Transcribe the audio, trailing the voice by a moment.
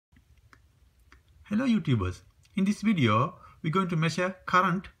Hello YouTubers, in this video we're going to measure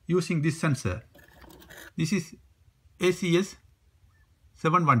current using this sensor. This is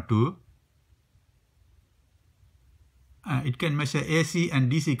ACS712. It can measure AC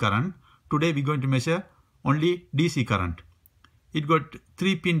and DC current. Today we're going to measure only DC current. It got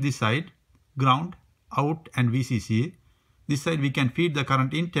 3 pins this side, ground, out and VCC. This side we can feed the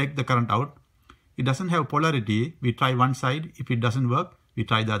current in, take the current out. It doesn't have polarity. We try one side. If it doesn't work, we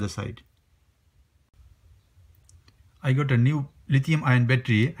try the other side. I got a new lithium ion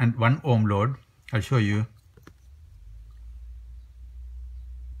battery and 1 ohm load. I'll show you.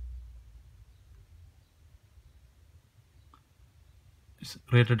 It's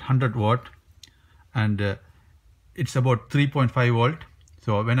rated 100 watt and it's about 3.5 volt.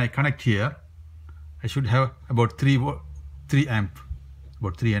 So when I connect here, I should have about 3 amp,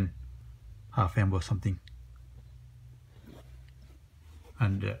 about 3.5 amp or something.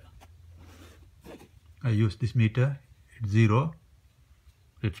 And I use this meter. It's 0.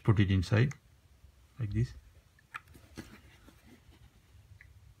 Let's put it inside like this.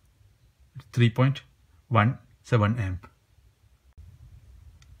 It's 3.17 amp.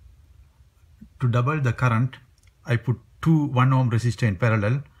 To double the current, I put 2 1 ohm resistor in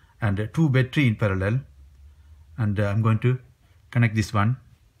parallel and 2 battery in parallel, and I'm going to connect this one.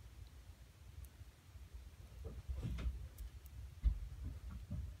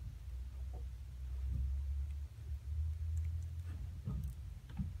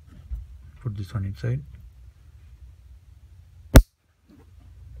 Put this one inside.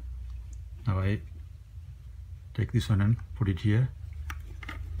 Now I take this one and put it here.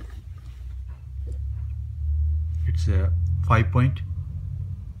 It's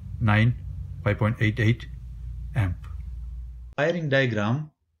 5.88 amp. Wiring diagram: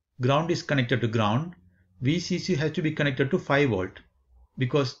 ground is connected to ground. VCC has to be connected to 5 volt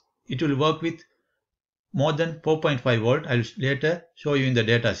because it will work with more than 4.5 volt. I'll later show you in the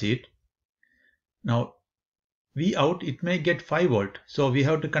data sheet. Now V out, it may get 5 volt, so we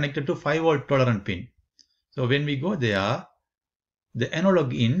have to connect it to 5 volt tolerant pin. So when we go there, the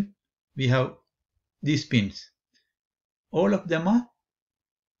analog in, we have these pins. All of them are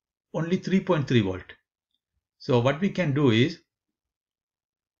only 3.3 volt. So what we can do is,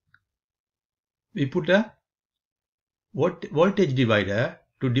 we put a voltage divider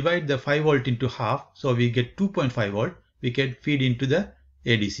to divide the 5 volt into half, so we get 2.5 volt. We can feed into the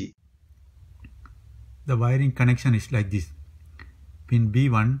ADC. The wiring connection is like this. Pin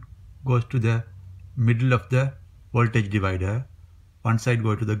B1 goes to the middle of the voltage divider. One side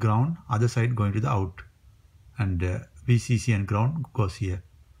going to the ground, other side going to the out. And VCC and ground goes here.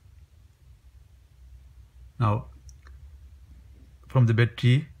 Now from the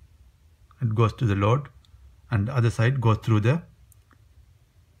battery it goes to the load, and the other side goes through the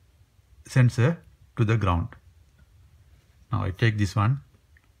sensor to the ground. Now I take this one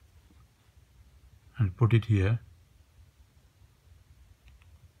and put it here.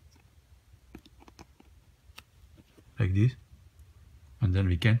 Like this, and then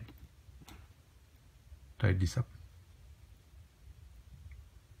we can tighten this up.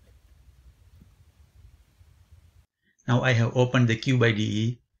 Now I have opened the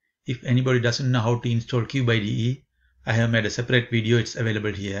CubeIDE. If anybody doesn't know how to install CubeIDE, I have made a separate video. It's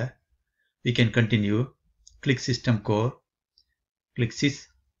available here. We can continue. Click System Core. Click Sys.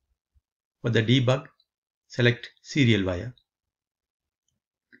 For the debug, select serial wire.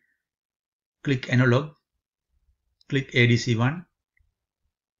 Click Analog. Click ADC1.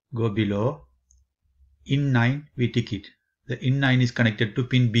 Go below. In9, we tick it. The in9 is connected to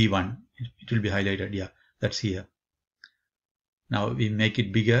pin B1. It will be highlighted. Yeah, that's here. Now we make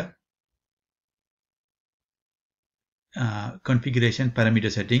it bigger. Configuration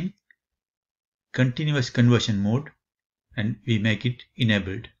parameter setting. Continuous conversion mode. And we make it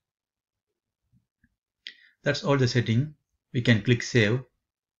enabled. That's all the setting. We can click Save.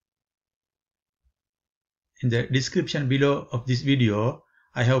 In the description below of this video,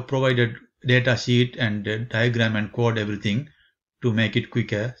 I have provided data sheet and diagram and code, everything, to make it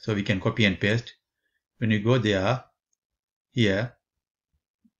quicker, so we can copy and paste. When you go there, here,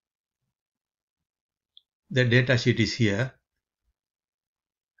 the data sheet is here.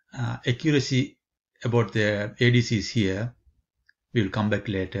 Accuracy about the ADC is here. We will come back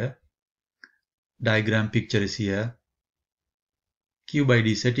later. Diagram picture is here.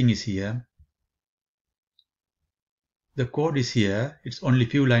 CubeIDE setting is here. The code is here. It's only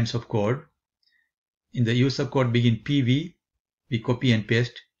few lines of code. In the user code begin PV, we copy and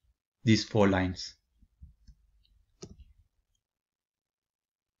paste these 4 lines.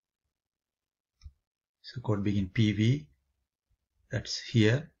 So code begin PV, that's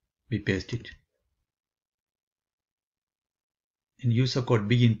here, we paste it. in user code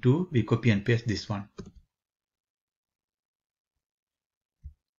begin2, we copy and paste this one.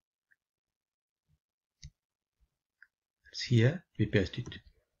 It's here, we paste it.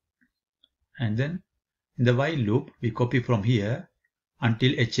 And then in the while loop, we copy from here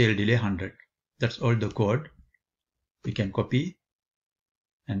until HL delay 100. That's all the code. We can copy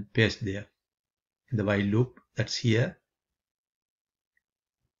and paste there. In the while loop, that's here.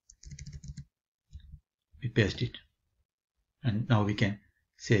 We paste it. And now we can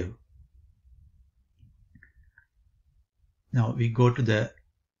save. Now we go to the,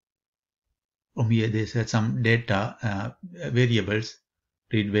 from here there's some data variables,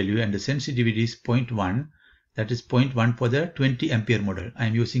 read value, and the sensitivity is 0.1. That is 0.1 for the 20 ampere model. I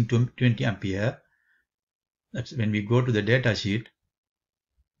am using 20 ampere. That's when we go to the data sheet.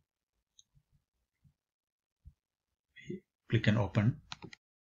 We click and open.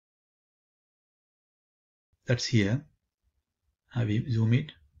 That's here. We zoom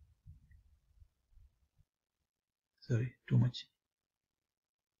it. Sorry, too much.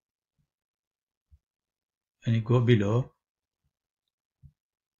 When you go below,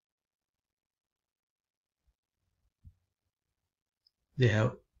 they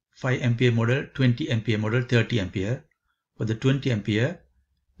have 5 ampere model, 20 ampere model, 30 ampere. For the 20 ampere,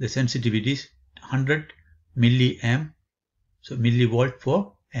 the sensitivity is 100 milliamp, so millivolt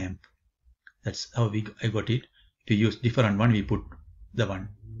for amp. That's how I got it. If you use different one, we put the one.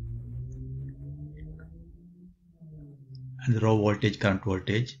 And the raw voltage, current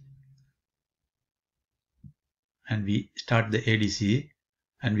voltage. And we start the ADC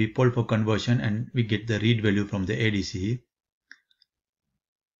and we poll for conversion and we get the read value from the ADC.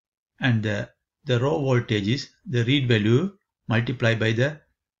 And the raw voltage is the read value multiplied by the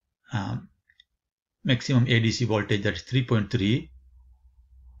maximum ADC voltage, that's 3.3,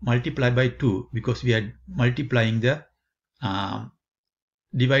 multiplied by 2 because we are multiplying the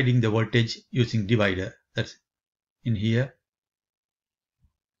dividing the voltage using divider. That's in here.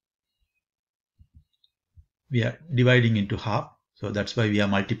 We are dividing into half, so that's why we are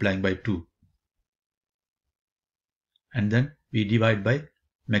multiplying by 2. And then we divide by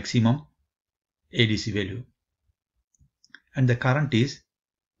maximum ADC value. And the current is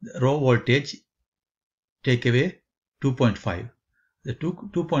the raw voltage, take away 2.5. The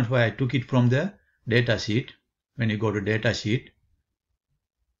 2.5 I took it from the data sheet. When you go to data sheet,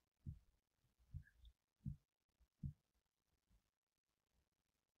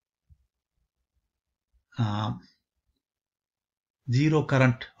 zero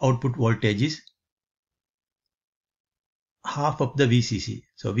current output voltage is half of the VCC.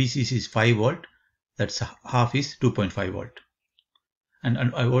 So VCC is 5 volt. That's half is 2.5 volt. And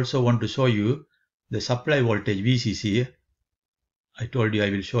I also want to show you the supply voltage VCC. I told you I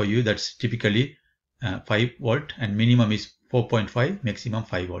will show you that's typically 5 volt and minimum is 4.5, maximum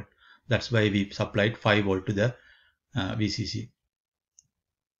 5 volt. That's why we supplied 5 volt to the VCC.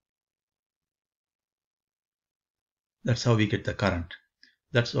 That's how we get the current.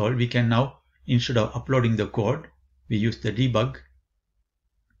 That's all. We can now, instead of uploading the code, we use the debug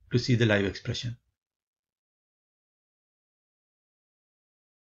to see the live expression.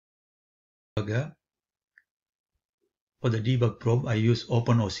 For the debug probe, I use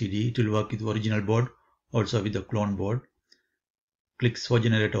OpenOCD. It will work with the original board, also with the clone board. Click Show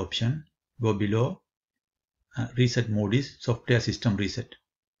Generator option. Go below. Reset mode is Software System Reset.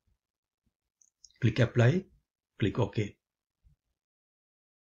 Click Apply. Click OK.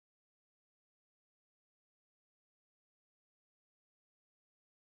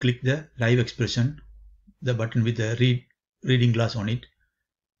 Click the live expression, the button with the reading glass on it.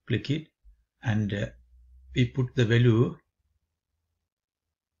 Click it and we put the value.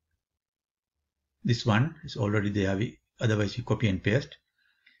 This one is already there. Otherwise we copy and paste.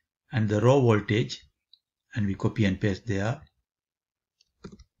 And the raw voltage, and we copy and paste there.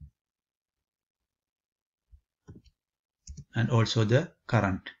 And also the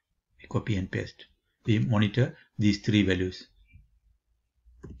current, we copy and paste. We monitor these 3 values.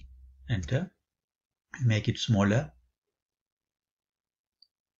 Enter. Make it smaller.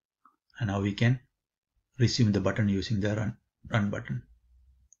 And now we can resume the button using the run button.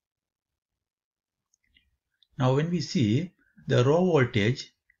 Now when we see the raw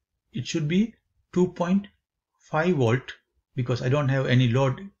voltage, it should be 2.5 volt because I don't have any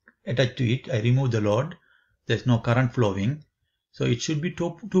load attached to it. I remove the load. There's no current flowing. So it should be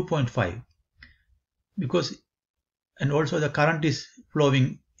 2.5 because, and also the current is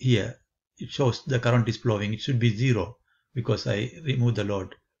flowing here. It shows the current is flowing. It should be 0 because I remove the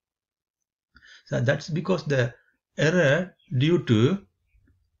load. So that's because the error due to,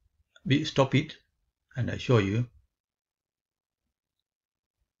 we stop it and I show you.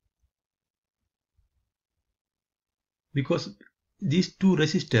 because these two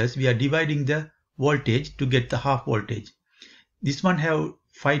resistors, we are dividing the voltage to get the half voltage. This one have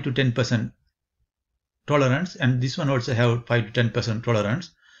 5 to 10% tolerance, and this one also have 5 to 10%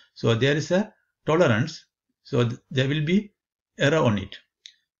 tolerance. So there is a tolerance, so there will be error on it.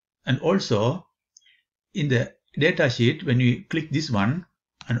 And also in the data sheet, when you click this one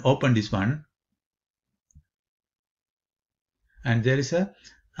and open this one, and there is a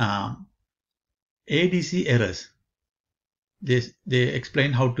Adc errors. They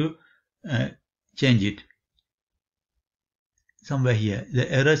explain how to change it. Somewhere here,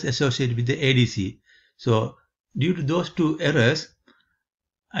 the errors associated with the ADC. So due to those two errors,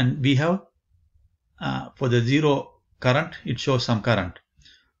 and we have for the zero current, it shows some current.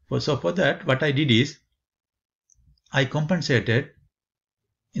 So for that, what I did is I compensated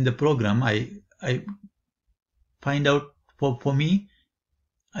in the program. I find out for me,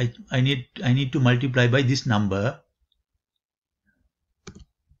 I need to multiply by this number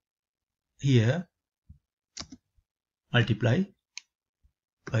here, multiply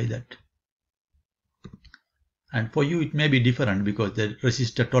by that. And for you it may be different because the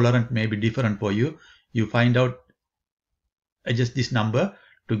resistor tolerant may be different for you. You find out, adjust this number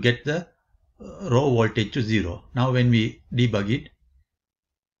to get the raw voltage to 0. Now when we debug it,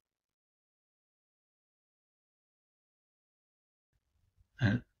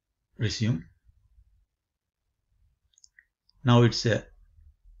 and resume, now it's a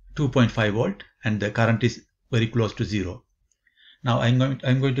 2.5 volt and the current is very close to 0. Now I'm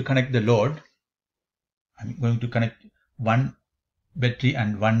going to connect the load. I'm going to connect one battery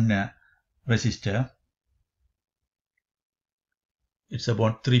and one resistor. It's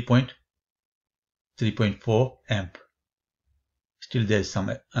about 3.4 amp. Still there is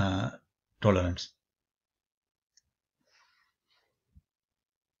some tolerance.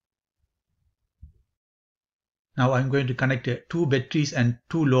 Now I'm going to connect two batteries and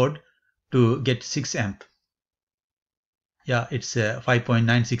two load to get 6 amp. Yeah, it's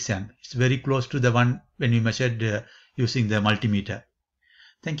 5.96 amp. It's very close to the one when we measured using the multimeter.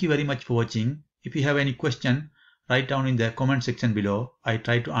 Thank you very much for watching. If you have any question, write down in the comment section below. I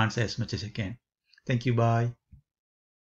try to answer as much as I can. Thank you. Bye.